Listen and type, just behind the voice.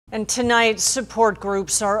And tonight, support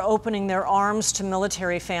groups are opening their arms to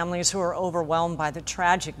military families who are overwhelmed by the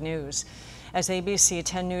tragic news. As ABC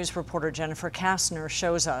 10 News reporter Jennifer Kastner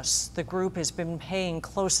shows us, the group has been paying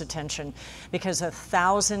close attention because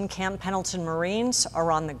 1,000 Camp Pendleton Marines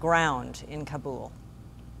are on the ground in Kabul.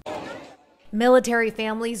 Military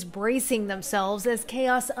families bracing themselves as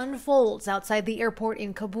chaos unfolds outside the airport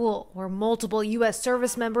in Kabul, where multiple U.S.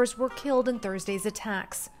 service members were killed in Thursday's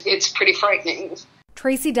attacks. It's pretty frightening.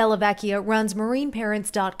 Tracy Delavecchia runs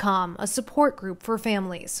MarineParents.com, a support group for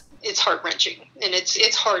families. It's heart-wrenching, and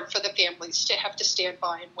it's hard for the families to have to stand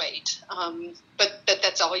by and wait. But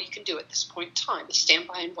that's all you can do at this point in time, is stand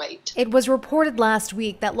by and wait. It was reported last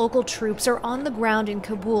week that local troops are on the ground in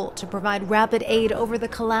Kabul to provide rapid aid over the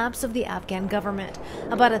collapse of the Afghan government.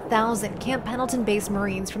 About 1,000 Camp Pendleton-based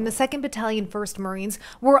Marines from the 2nd Battalion 1st Marines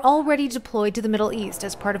were already deployed to the Middle East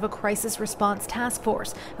as part of a crisis response task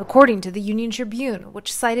force, according to the Union Tribune,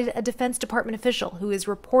 which cited a Defense Department official who is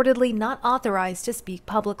reportedly not authorized to speak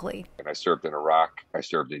publicly. And I served in Iraq, I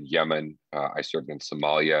served in Yemen, I served in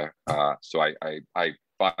Somalia. So I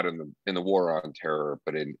fought in the war on terror,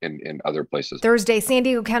 but in other places. Thursday, San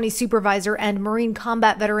Diego County Supervisor and Marine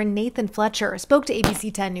combat veteran Nathan Fletcher spoke to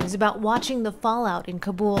ABC 10 News about watching the fallout in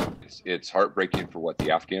Kabul. It's heartbreaking for what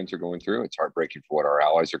the Afghans are going through. It's heartbreaking for what our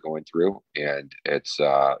allies are going through. And it's,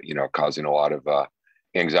 causing a lot of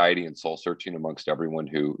anxiety and soul searching amongst everyone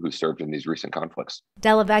who served in these recent conflicts.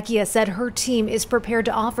 Delavecchia said her team is prepared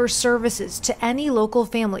to offer services to any local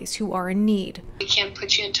families who are in need. We can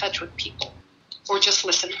put you in touch with people or just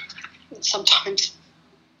listen. And sometimes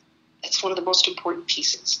that's one of the most important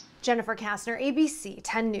pieces. Jennifer Kastner, ABC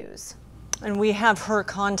 10 News. And we have her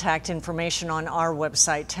contact information on our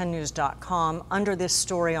website, 10news.com. Under this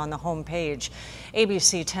story on the homepage,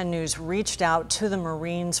 ABC 10 News reached out to the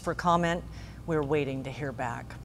Marines for comment. We're waiting to hear back.